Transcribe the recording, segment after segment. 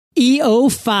EO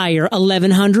Fire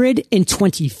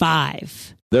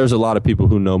 1125. There's a lot of people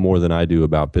who know more than I do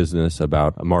about business,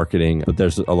 about marketing, but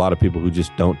there's a lot of people who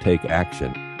just don't take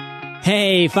action.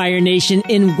 Hey, Fire Nation,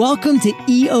 and welcome to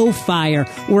EO Fire,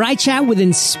 where I chat with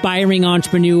inspiring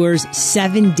entrepreneurs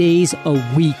 7 days a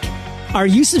week. Are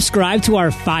you subscribed to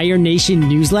our Fire Nation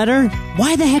newsletter?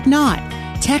 Why the heck not?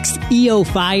 Text EO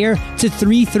Fire to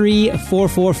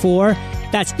 33444.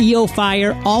 That's EO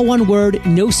Fire, all one word,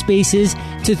 no spaces,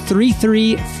 to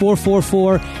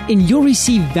 33444, and you'll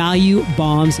receive value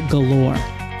bombs galore.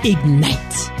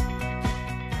 Ignite.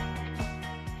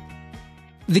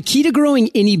 The key to growing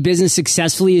any business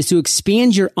successfully is to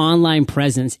expand your online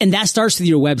presence, and that starts with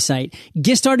your website.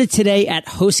 Get started today at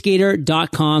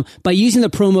HostGator.com by using the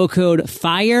promo code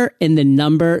FIRE and the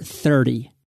number 30.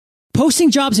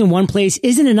 Posting jobs in one place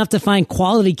isn't enough to find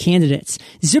quality candidates.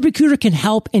 ZipRecruiter can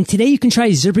help, and today you can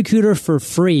try ZipRecruiter for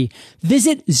free.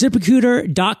 Visit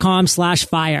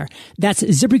ZipRecruiter.com/fire. That's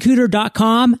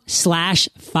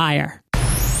ZipRecruiter.com/fire.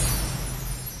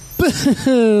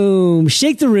 Boom!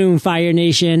 Shake the room, Fire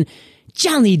Nation.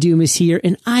 John Lee Dumas here,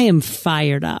 and I am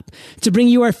fired up to bring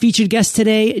you our featured guest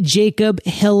today, Jacob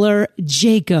Hiller.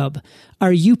 Jacob,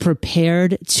 are you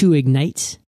prepared to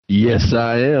ignite? Yes,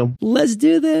 I am. Let's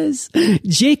do this.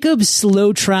 Jacob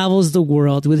slow travels the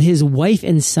world with his wife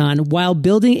and son while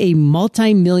building a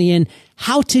multi-million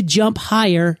how to jump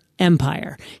higher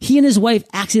empire. He and his wife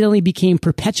accidentally became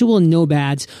perpetual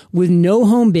nomads with no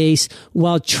home base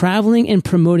while traveling and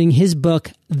promoting his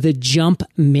book, The Jump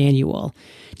Manual.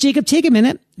 Jacob, take a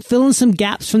minute, fill in some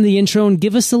gaps from the intro, and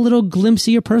give us a little glimpse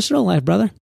of your personal life,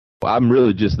 brother. I'm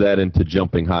really just that into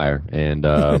jumping higher. And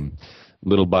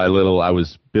little by little, I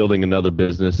was building another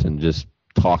business and just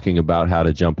talking about how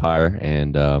to jump higher.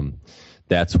 And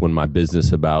that's when my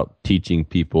business about teaching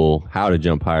people how to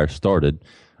jump higher started.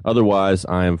 Otherwise,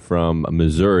 I am from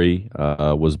Missouri,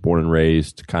 was born and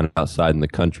raised kind of outside in the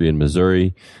country in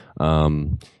Missouri.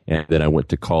 And then I went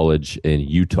to college in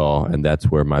Utah, and that's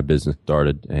where my business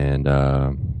started. And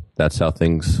that's how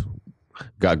things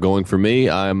got going for me.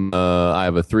 I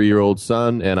have a 3-year-old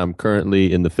son, and I'm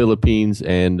currently in the Philippines,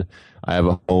 and I have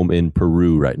a home in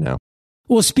Peru right now.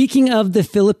 Well, speaking of the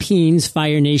Philippines,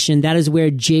 Fire Nation, that is where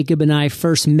Jacob and I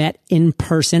first met in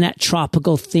person at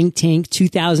Tropical Think Tank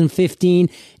 2015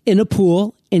 in a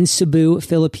pool in Cebu,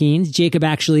 Philippines. Jacob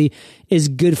actually is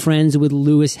good friends with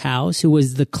Lewis House, who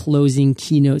was the closing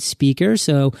keynote speaker.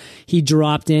 So he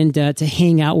dropped in to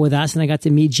hang out with us, and I got to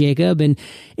meet Jacob and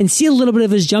see a little bit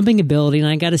of his jumping ability. And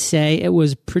I got to say, it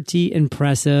was pretty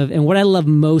impressive. And what I love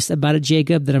most about it,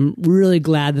 Jacob, that I'm really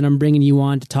glad that I'm bringing you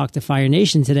on to talk to Fire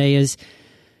Nation today is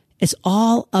it's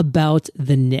all about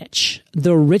the niche.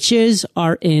 The riches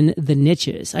are in the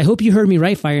niches. I hope you heard me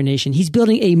right, Fire Nation. He's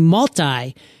building a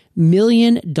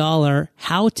multi-million-dollar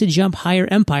how to jump higher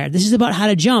empire. This is about how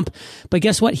to jump. But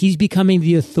guess what? He's becoming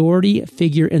the authority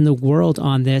figure in the world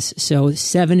on this. So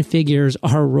 7 figures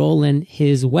are rolling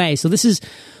his way. So this is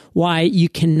why you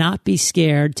cannot be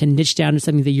scared to niche down to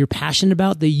something that you're passionate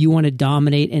about, that you want to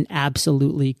dominate and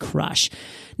absolutely crush.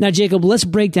 Now, Jacob, let's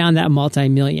break down that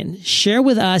multi-million. Share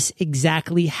with us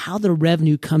exactly how the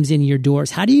revenue comes in your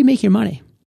doors. How do you make your money?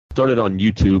 Started on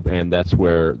YouTube, and that's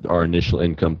where our initial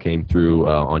income came through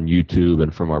on YouTube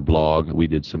and from our blog. We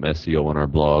did some SEO on our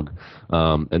blog.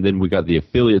 And then we got the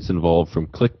affiliates involved from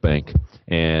ClickBank,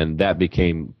 and that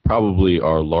became probably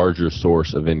our larger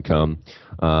source of income.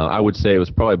 I would say it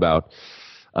was probably about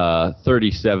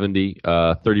 30-70,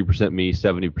 30% me,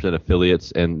 70%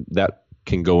 affiliates, and that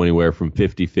can go anywhere from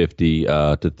 50-50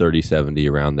 to 30-70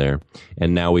 around there.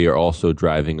 And now we are also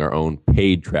driving our own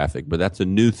paid traffic, but that's a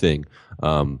new thing.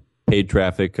 Paid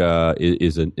traffic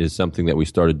is something that we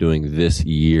started doing this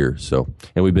year.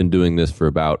 And we've been doing this for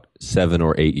about 7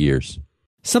 or 8 years.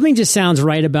 Something just sounds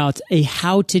right about a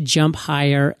how to jump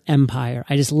higher empire.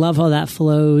 I just love how that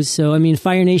flows. So, I mean,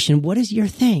 Fire Nation, what is your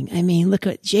thing? I mean, look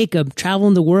at Jacob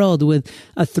traveling the world with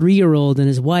a 3-year-old and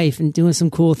his wife and doing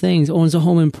some cool things, owns a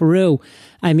home in Peru.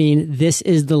 I mean, this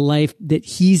is the life that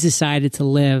he's decided to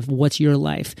live. What's your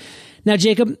life? Now,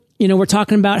 Jacob, we're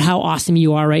talking about how awesome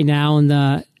you are right now and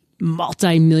the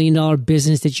multi-million-dollar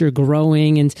business that you're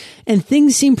growing, and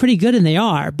things seem pretty good, and they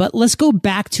are. But let's go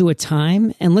back to a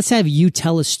time and let's have you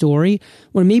tell a story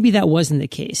where maybe that wasn't the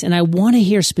case. And I want to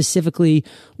hear specifically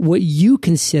what you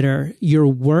consider your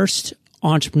worst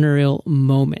entrepreneurial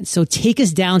moment. So take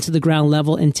us down to the ground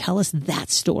level and tell us that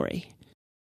story.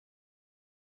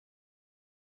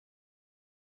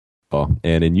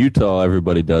 And in Utah,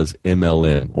 everybody does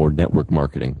MLM, or network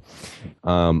marketing.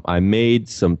 I made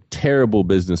some terrible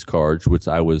business cards, which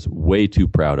I was way too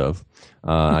proud of.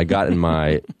 I got in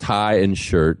my tie and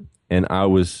shirt, and I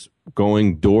was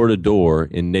going door to door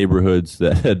in neighborhoods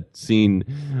that had seen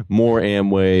more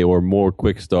Amway or more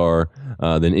Quickstar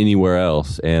than anywhere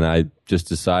else. And I just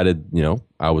decided,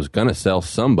 I was going to sell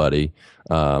somebody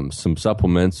some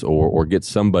supplements or get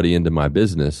somebody into my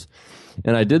business.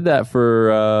 And I did that for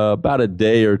about a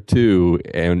day or two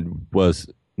and was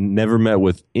never met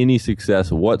with any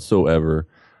success whatsoever.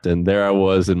 And there I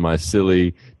was in my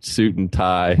silly suit and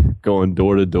tie going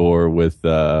door to door with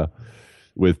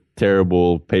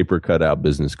terrible paper cutout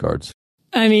business cards.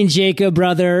 I mean, Jacob,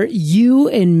 brother, you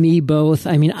and me both.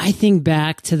 I mean, I think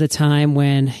back to the time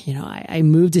when, I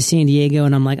moved to San Diego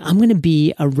and I'm like, I'm going to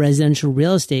be a residential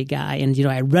real estate guy. And,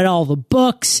 I read all the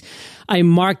books. I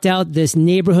marked out this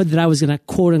neighborhood that I was going to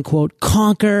quote unquote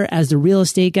conquer as the real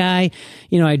estate guy.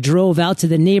 I drove out to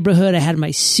the neighborhood. I had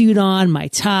my suit on, my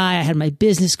tie. I had my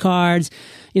business cards.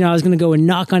 I was going to go and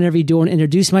knock on every door and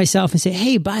introduce myself and say,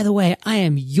 hey, by the way, I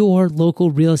am your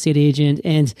local real estate agent.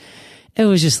 And it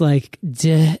was just like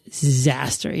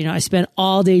disaster. I spent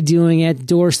all day doing it,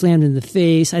 door slammed in the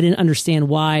face. I didn't understand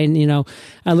why. And,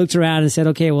 I looked around and said,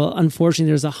 okay, well,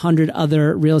 unfortunately, there's 100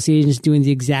 other real estate agents doing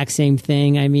the exact same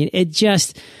thing. I mean, it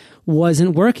just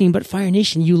wasn't working. But Fire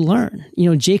Nation, you learn.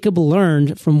 Jacob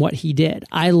learned from what he did.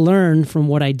 I learned from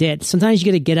what I did. Sometimes you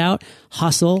got to get out,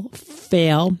 hustle,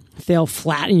 fail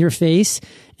flat in your face,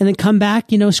 and then come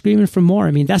back, screaming for more.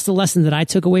 I mean, that's the lesson that I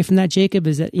took away from that, Jacob,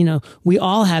 is that, we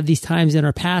all have these times in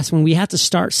our past when we have to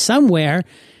start somewhere.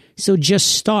 So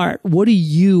just start. What do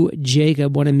you,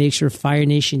 Jacob, want to make sure Fire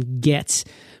Nation gets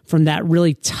from that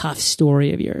really tough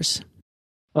story of yours?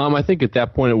 I think at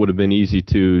that point it would have been easy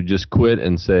to just quit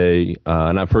and say,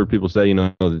 and I've heard people say,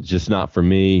 it's just not for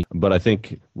me. But I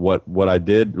think what I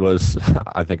did was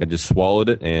I think I just swallowed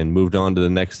it and moved on to the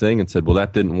next thing and said, well,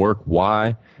 that didn't work.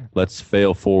 Why? Let's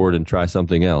fail forward and try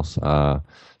something else.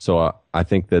 So I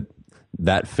think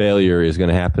that failure is going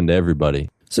to happen to everybody.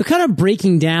 So kind of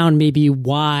breaking down maybe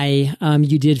why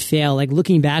you did fail, like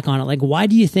looking back on it, like why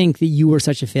do you think that you were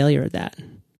such a failure at that?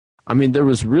 I mean, there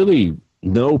was really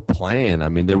no plan. I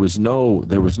mean, there was no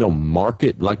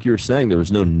market, like you're saying. There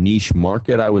was no niche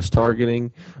market I was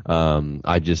targeting. And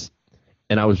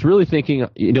I was really thinking,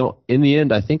 in the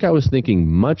end, I think I was thinking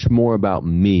much more about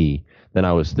me than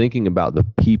I was thinking about the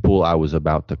people I was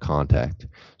about to contact.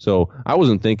 So I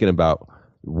wasn't thinking about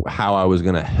how I was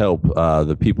going to help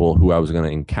the people who I was going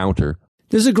to encounter.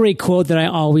 There's a great quote that I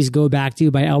always go back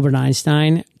to by Albert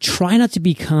Einstein. Try not to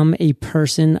become a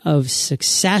person of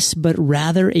success, but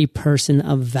rather a person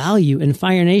of value. In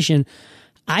Fire Nation,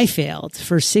 I failed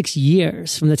for 6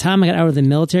 years from the time I got out of the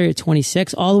military at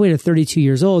 26 all the way to 32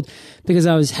 years old because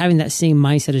I was having that same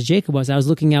mindset as Jacob was. I was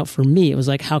looking out for me. It was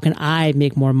like, how can I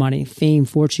make more money, fame,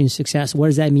 fortune, success? What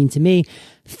does that mean to me?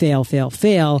 Fail, fail,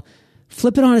 fail.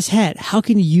 Flip it on its head. How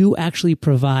can you actually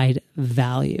provide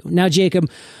value? Now, Jacob,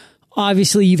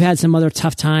 obviously, you've had some other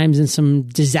tough times and some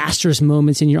disastrous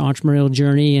moments in your entrepreneurial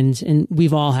journey, and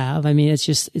we've all have. I mean, it's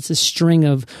a string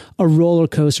of a roller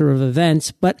coaster of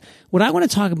events. But what I want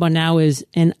to talk about now is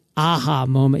an aha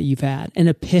moment you've had, an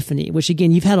epiphany, which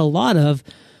again, you've had a lot of.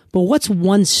 But what's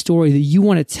one story that you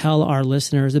want to tell our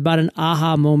listeners about an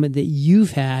aha moment that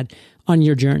you've had on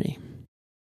your journey?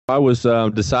 I was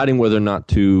deciding whether or not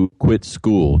to quit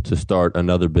school to start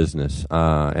another business.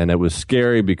 And it was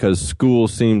scary because school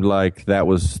seemed like that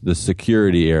was the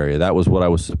security area. That was what I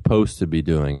was supposed to be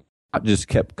doing. It just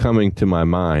kept coming to my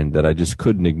mind that I just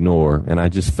couldn't ignore. And I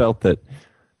just felt that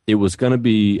it was going to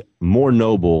be more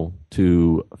noble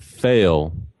to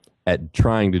fail at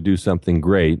trying to do something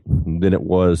great than it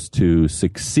was to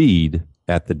succeed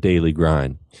at the daily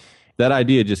grind. That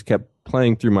idea just kept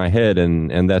playing through my head,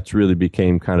 and that's really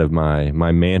became kind of my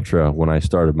mantra when I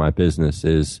started my business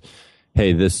is,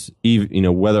 hey, this,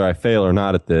 whether I fail or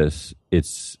not at this,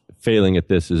 it's failing at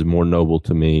this is more noble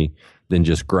to me than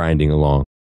just grinding along.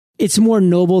 It's more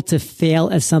noble to fail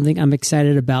at something I'm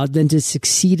excited about than to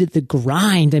succeed at the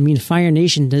grind. I mean, Fire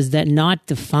Nation, does that not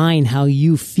define how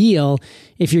you feel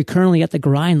if you're currently at the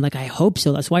grind? Like, I hope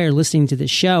so. That's why you're listening to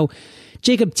this show.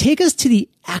 Jacob, take us to the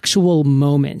actual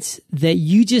moment that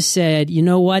you just said, you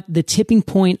know what, the tipping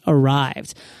point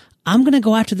arrived. I'm going to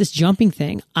go after this jumping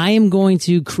thing. I am going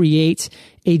to create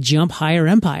a jump higher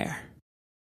empire.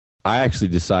 I actually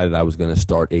decided I was going to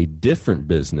start a different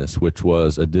business, which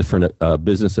was a different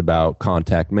business about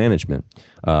contact management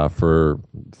for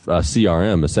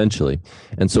CRM, essentially.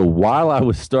 And so while I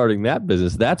was starting that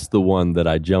business, that's the one that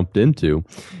I jumped into.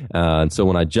 And so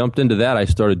when I jumped into that, I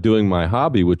started doing my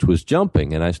hobby, which was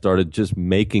jumping, and I started just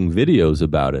making videos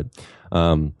about it.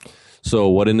 So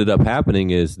what ended up happening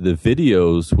is the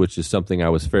videos, which is something I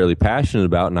was fairly passionate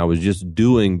about and I was just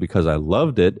doing because I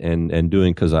loved it and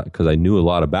doing because I knew a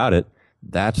lot about it,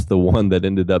 that's the one that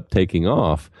ended up taking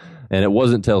off. And it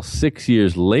wasn't until 6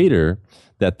 years later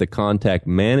that the contact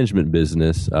management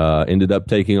business ended up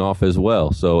taking off as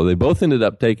well. So they both ended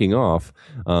up taking off,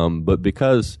 but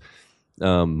because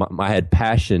I had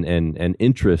passion and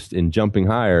interest in jumping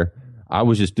higher, I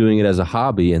was just doing it as a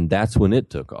hobby, and that's when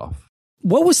it took off.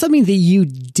 What was something that you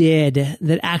did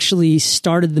that actually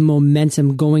started the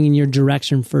momentum going in your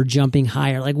direction for jumping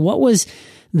higher? Like, what was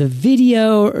the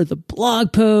video or the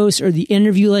blog post or the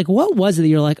interview? Like, what was it that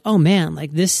you're like, oh man,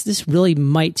 like this really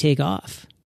might take off?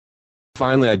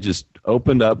 Finally, I just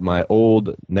opened up my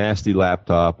old nasty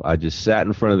laptop. I just sat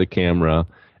in front of the camera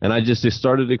and I just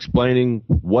started explaining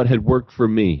what had worked for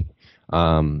me.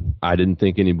 I didn't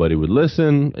think anybody would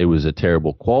listen. It was a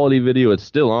terrible quality video. It's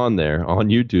still on there on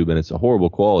YouTube and it's a horrible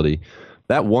quality.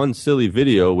 That one silly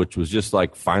video, which was just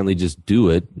like, finally just do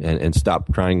it and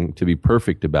stop trying to be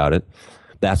perfect about it.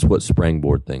 That's what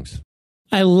springboard things.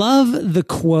 I love the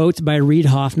quote by Reid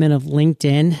Hoffman of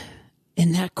LinkedIn.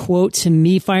 And that quote, to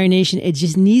me, Fire Nation, it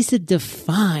just needs to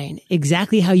define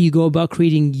exactly how you go about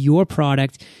creating your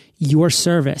product, your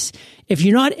service. If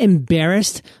you're not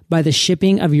embarrassed by the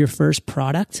shipping of your first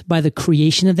product, by the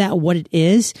creation of that, what it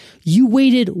is, you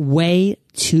waited way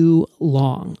too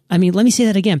long. I mean, let me say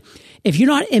that again. If you're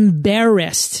not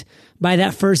embarrassed by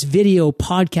that first video,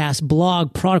 podcast,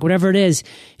 blog, product, whatever it is,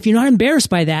 if you're not embarrassed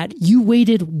by that, you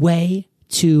waited way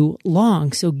too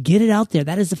long. So get it out there.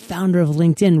 That is the founder of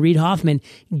LinkedIn, Reid Hoffman.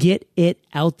 Get it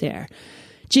out there.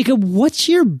 Jacob, what's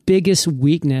your biggest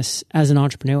weakness as an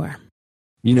entrepreneur?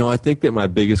 You know, I think that my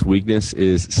biggest weakness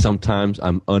is sometimes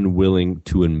I'm unwilling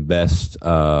to invest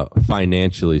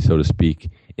financially, so to speak,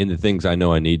 in the things I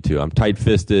know I need to. I'm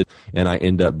tight-fisted, and I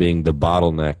end up being the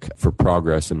bottleneck for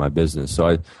progress in my business.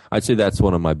 So I'd say that's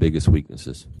one of my biggest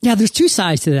weaknesses. Yeah, there's two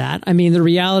sides to that. I mean, the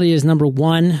reality is, number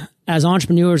one, as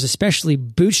entrepreneurs, especially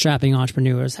bootstrapping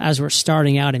entrepreneurs, as we're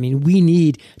starting out, I mean, we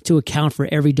need to account for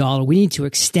every dollar. We need to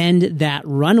extend that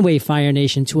runway, Fire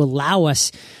Nation, to allow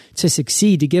us to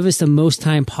succeed, to give us the most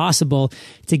time possible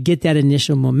to get that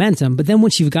initial momentum. But then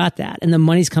once you've got that and the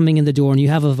money's coming in the door and you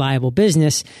have a viable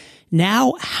business,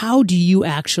 now how do you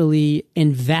actually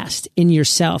invest in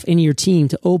yourself, in your team,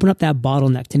 to open up that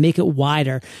bottleneck, to make it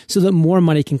wider so that more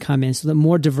money can come in, so that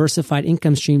more diversified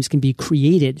income streams can be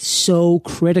created? So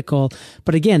critical.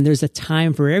 But again, there's a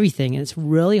time for everything, and it's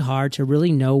really hard to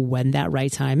really know when that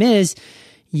right time is.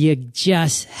 You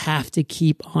just have to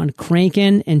keep on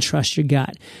cranking and trust your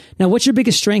gut. Now, what's your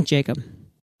biggest strength, Jacob?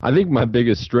 I think my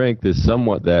biggest strength is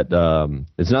somewhat that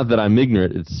it's not that I'm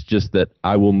ignorant. It's just that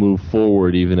I will move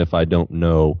forward even if I don't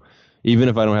know. Even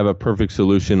if I don't have a perfect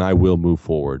solution, I will move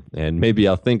forward. And maybe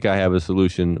I'll think I have a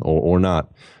solution or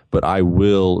not, but I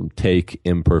will take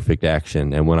imperfect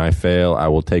action. And when I fail, I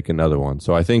will take another one.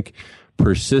 So I think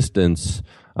persistence.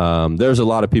 There's a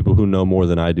lot of people who know more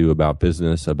than I do about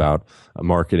business, about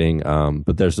marketing,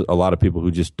 but there's a lot of people who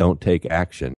just don't take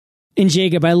action. And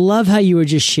Jacob, I love how you were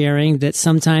just sharing that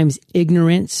sometimes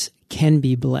ignorance can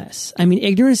be bliss. I mean,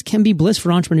 ignorance can be bliss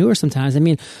for entrepreneurs sometimes. I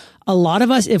mean, a lot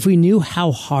of us, if we knew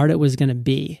how hard it was going to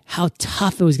be, how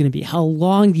tough it was going to be, how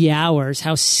long the hours,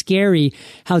 how scary,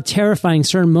 how terrifying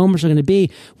certain moments are going to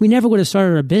be, we never would have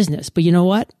started our business. But you know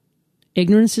what?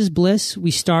 Ignorance is bliss.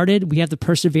 We started, we have the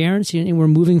perseverance, and we're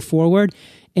moving forward,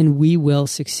 and we will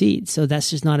succeed. So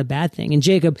that's just not a bad thing. And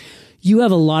Jacob, you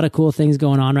have a lot of cool things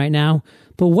going on right now,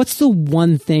 but what's the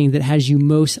one thing that has you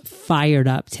most fired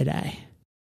up today?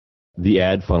 The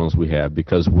ad funnels we have,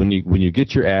 because when you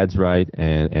get your ads right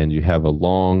and you have a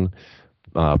long,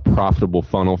 profitable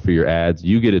funnel for your ads,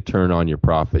 you get to turn on your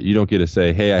profit. You don't get to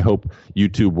say, hey, I hope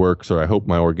YouTube works, or I hope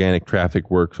my organic traffic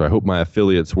works, or I hope my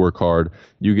affiliates work hard.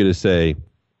 You get to say,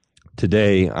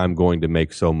 today I'm going to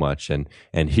make so much, and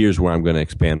here's where I'm going to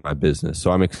expand my business. So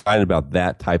I'm excited about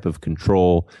that type of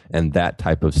control and that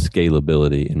type of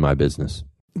scalability in my business.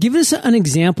 Give us an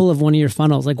example of one of your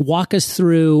funnels. Like, walk us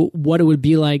through what it would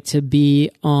be like to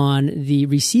be on the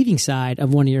receiving side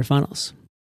of one of your funnels.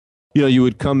 You know, you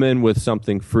would come in with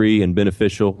something free and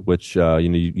beneficial, which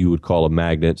you would call a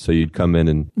magnet. So you'd come in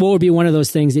and... What would be one of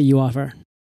those things that you offer?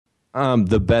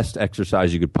 The best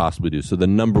exercise you could possibly do. So the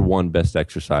number one best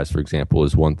exercise, for example,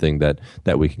 is one thing that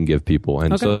we can give people.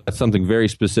 And so that's something very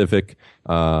specific,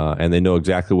 and they know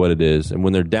exactly what it is. And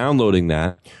when they're downloading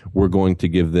that, we're going to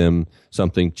give them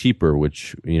something cheaper,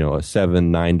 which, a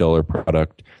 $7-9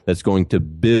 product that's going to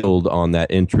build on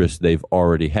that interest they've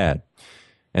already had.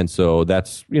 And so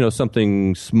that's,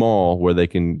 something small where they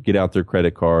can get out their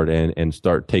credit card and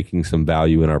start taking some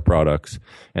value in our products.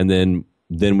 And then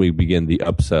we begin the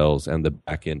upsells and the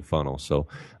back end funnel. So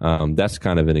that's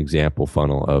kind of an example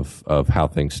funnel of how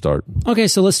things start. Okay,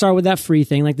 so let's start with that free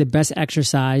thing, like the best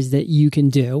exercise that you can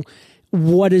do.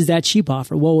 What is that cheap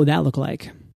offer? What would that look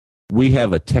like? We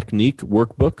have a technique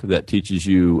workbook that teaches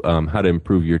you how to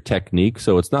improve your technique.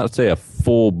 So it's not, say, a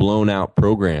full blown out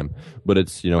program, but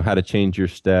it's, how to change your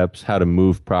steps, how to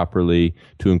move properly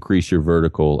to increase your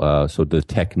vertical. So the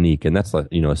technique, and that's like, a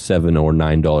 $7 or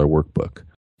 $9 workbook.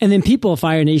 And then people,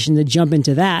 Fire Nation, that jump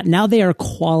into that, now they are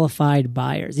qualified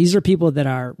buyers. These are people that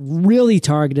are really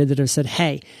targeted, that have said,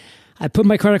 hey, I put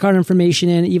my credit card information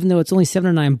in, even though it's only $7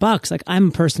 or $9, like I'm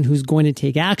a person who's going to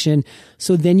take action.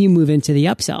 So then you move into the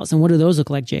upsells. And what do those look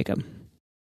like, Jacob?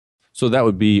 So that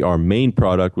would be our main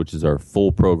product, which is our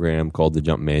full program called the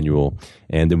Jump Manual.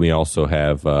 And then we also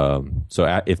have,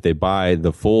 if they buy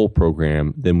the full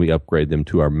program, then we upgrade them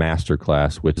to our master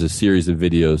class, which is a series of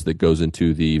videos that goes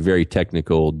into the very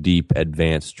technical, deep,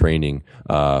 advanced training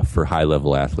for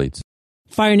high-level athletes.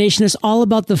 Fire Nation is all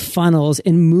about the funnels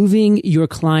and moving your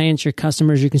clients, your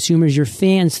customers, your consumers, your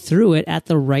fans through it at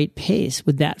the right pace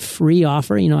with that free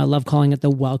offer. I love calling it the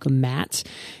welcome mat.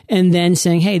 And then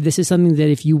saying, hey, this is something that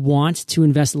if you want to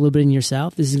invest a little bit in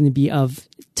yourself, this is going to be of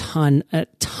a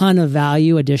ton of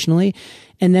value additionally.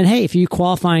 And then, hey, if you're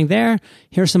qualifying there,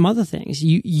 here are some other things.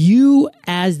 You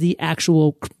as the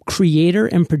actual creator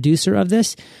and producer of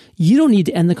this, you don't need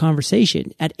to end the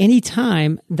conversation. At any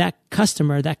time, that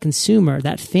customer, that consumer,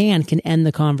 that fan can end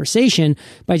the conversation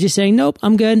by just saying, nope,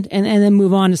 I'm good, and then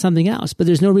move on to something else. But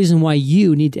there's no reason why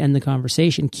you need to end the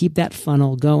conversation. Keep that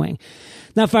funnel going.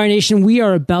 Now, Fire Nation, we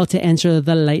are about to enter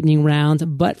the lightning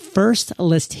round, but first,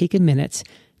 let's take a minute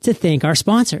to thank our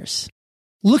sponsors.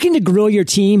 Looking to grow your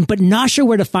team, but not sure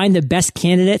where to find the best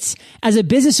candidates? As a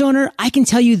business owner, I can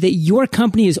tell you that your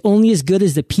company is only as good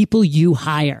as the people you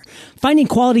hire. Finding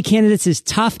quality candidates is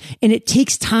tough, and it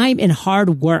takes time and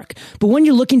hard work. But when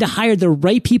you're looking to hire the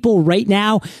right people right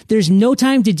now, there's no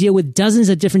time to deal with dozens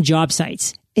of different job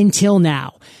sites. Until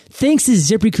now. Thanks to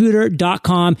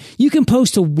ZipRecruiter.com, you can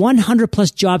post to 100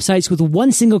 plus job sites with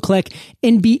one single click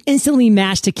and be instantly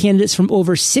matched to candidates from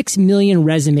over 6 million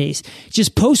resumes.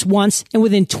 Just post once, and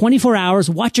within 24 hours,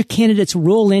 watch your candidates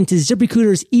roll into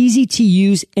ZipRecruiter's easy to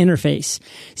use interface.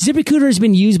 ZipRecruiter has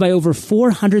been used by over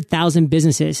 400,000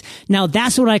 businesses. Now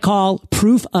that's what I call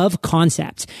proof of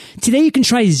concept. Today you can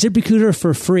try ZipRecruiter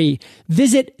for free.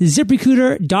 Visit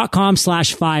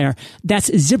ZipRecruiter.com/fire. That's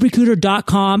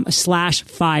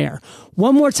ZipRecruiter.com/fire.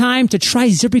 One more time, to try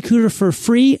ZipRecruiter for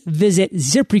free, visit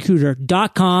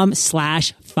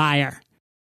ZipRecruiter.com/fire.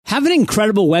 Have an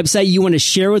incredible website you want to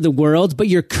share with the world, but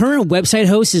your current website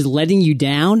host is letting you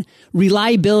down?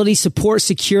 Reliability, support,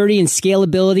 security, and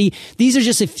scalability. These are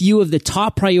just a few of the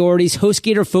top priorities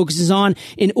HostGator focuses on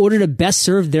in order to best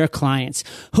serve their clients.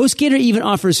 HostGator even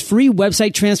offers free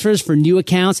website transfers for new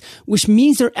accounts, which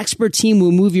means their expert team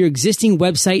will move your existing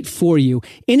website for you.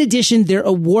 In addition, their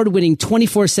award-winning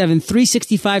 24/7,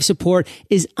 365 support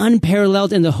is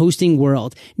unparalleled in the hosting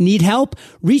world. Need help?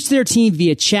 Reach their team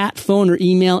via chat, phone, or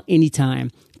email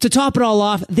anytime. To top it all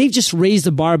off, they've just raised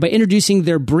the bar by introducing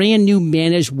their brand new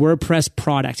managed WordPress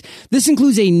product. This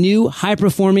includes a new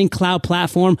high-performing cloud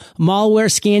platform,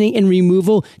 malware scanning and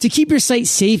removal to keep your site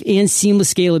safe and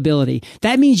seamless scalability.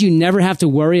 That means you never have to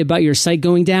worry about your site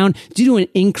going down due to an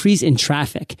increase in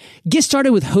traffic. Get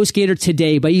started with HostGator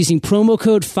today by using promo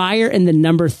code FIRE and the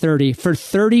number 30 for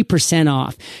 30%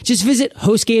 off. Just visit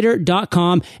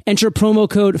HostGator.com, enter promo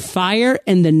code FIRE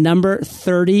and the number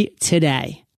 30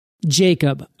 today.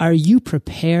 Jacob, are you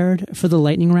prepared for the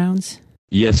lightning rounds?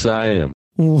 Yes, I am.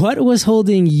 What was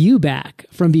holding you back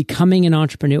from becoming an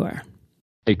entrepreneur?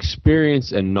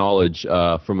 Experience and knowledge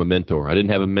from a mentor. I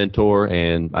didn't have a mentor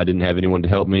and I didn't have anyone to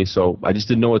help me, so I just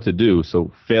didn't know what to do.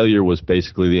 So failure was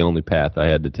basically the only path I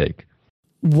had to take.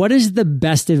 What is the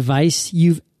best advice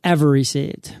you've ever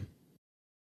received?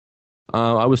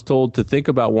 I was told to think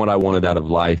about what I wanted out of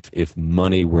life if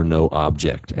money were no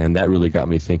object. And that really got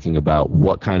me thinking about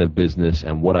what kind of business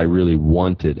and what I really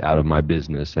wanted out of my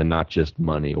business and not just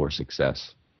money or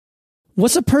success.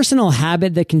 What's a personal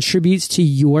habit that contributes to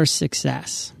your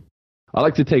success? I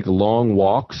like to take long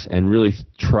walks and really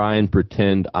try and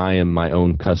pretend I am my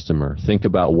own customer. Think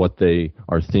about what they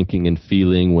are thinking and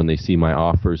feeling when they see my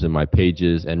offers and my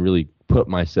pages and really put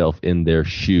myself in their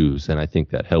shoes. And I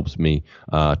think that helps me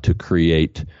to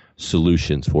create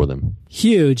solutions for them.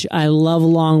 Huge. I love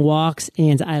long walks,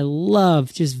 and I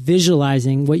love just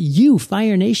visualizing what you,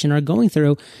 Fire Nation, are going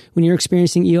through when you're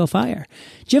experiencing EO Fire.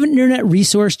 Do you have an internet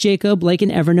resource, Jacob, like an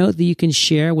Evernote that you can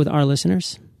share with our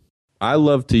listeners? I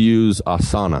love to use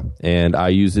Asana, and I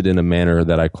use it in a manner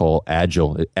that I call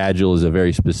Agile. Agile is a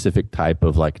very specific type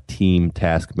of like team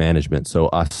task management. So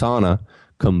Asana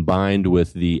combined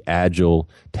with the Agile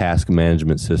task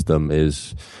management system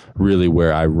is really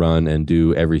where I run and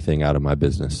do everything out of my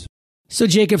business. So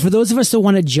Jacob, for those of us that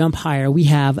want to jump higher, we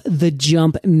have the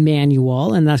Jump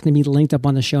Manual, and that's going to be linked up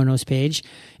on the show notes page.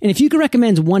 And if you could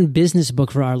recommend one business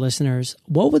book for our listeners,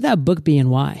 what would that book be and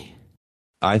why?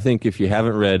 I think if you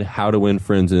haven't read How to Win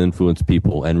Friends and Influence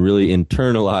People and really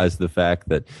internalize the fact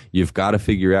that you've got to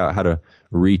figure out how to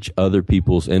reach other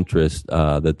people's interests,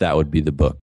 that would be the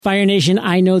book. Fire Nation,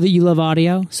 I know that you love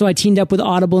audio, so I teamed up with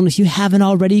Audible, and if you haven't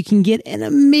already, you can get an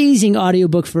amazing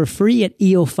audiobook for free at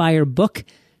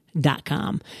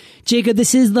eofirebook.com. Jacob,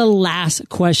 this is the last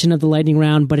question of the lightning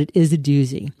round, but it is a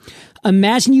doozy.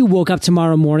 Imagine you woke up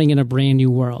tomorrow morning in a brand new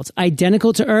world,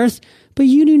 identical to Earth, but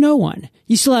you knew no one.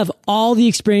 You still have all the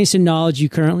experience and knowledge you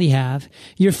currently have.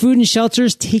 Your food and shelter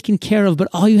is taken care of, but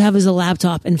all you have is a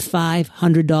laptop and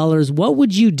 $500. What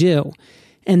would you do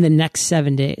in the next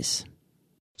 7 days?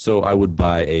 So I would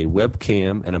buy a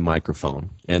webcam and a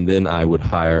microphone, and then I would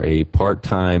hire a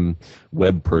part-time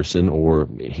web person, or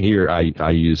here I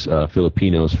use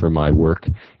Filipinos for my work,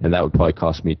 and that would probably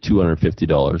cost me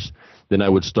 $250. Then I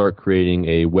would start creating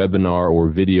a webinar or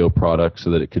video product so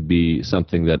that it could be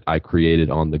something that I created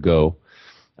on the go.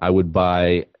 I would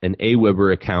buy an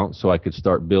Aweber account so I could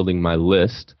start building my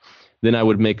list. Then I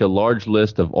would make a large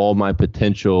list of all my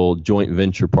potential joint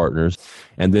venture partners,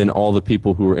 and then all the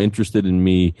people who were interested in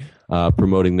me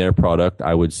promoting their product,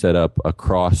 I would set up a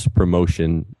cross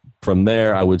promotion. From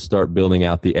there, I would start building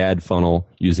out the ad funnel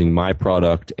using my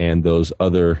product and those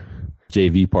other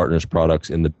JV partners' products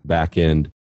in the back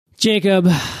end. Jacob,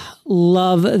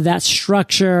 love that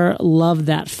structure, love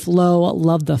that flow,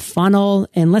 love the funnel,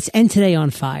 and let's end today on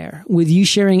fire with you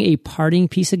sharing a parting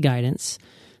piece of guidance,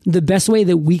 the best way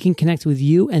that we can connect with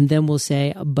you, and then we'll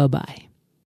say bye-bye.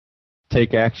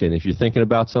 Take action. If you're thinking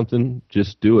about something,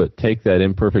 just do it. Take that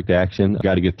imperfect action. You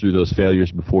got to get through those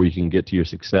failures before you can get to your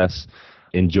success.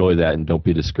 Enjoy that and don't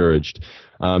be discouraged.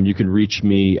 You can reach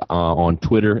me on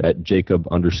Twitter at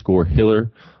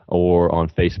Jacob_Hiller or on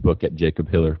Facebook at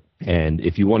Jacob Hiller. And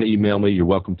if you want to email me, you're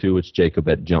welcome to. It's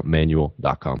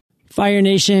jacob@jumpmanual.com. Fire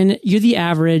Nation, you're the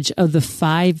average of the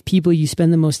 5 people you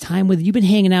spend the most time with. You've been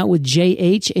hanging out with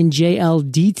JH and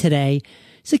JLD today,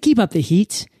 so keep up the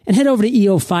heat and head over to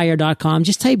eofire.com.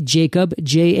 Just type Jacob,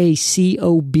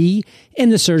 Jacob, in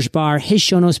the search bar. His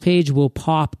show notes page will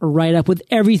pop right up with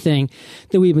everything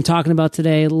that we've been talking about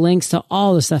today, links to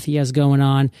all the stuff he has going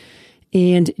on.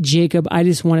 And Jacob, I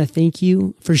just want to thank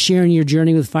you for sharing your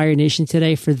journey with Fire Nation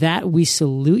today. For that, we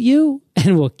salute you,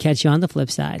 and we'll catch you on the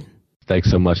flip side. Thanks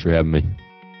so much for having me.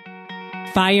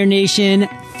 Fire Nation,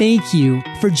 thank you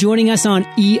for joining us on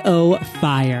EO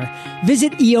Fire.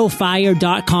 Visit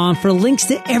eofire.com for links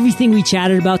to everything we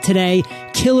chatted about today,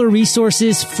 killer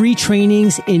resources, free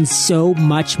trainings, and so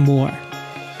much more.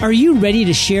 Are you ready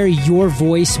to share your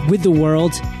voice with the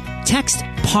world? Text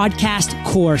podcast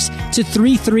course to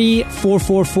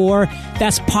 33444.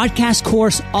 That's podcast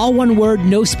course, all one word,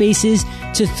 no spaces,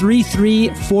 to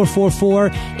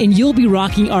 33444. And you'll be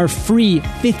rocking our free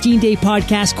 15-day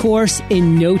podcast course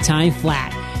in no time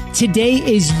flat. Today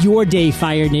is your day,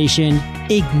 Fire Nation.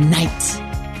 Ignite.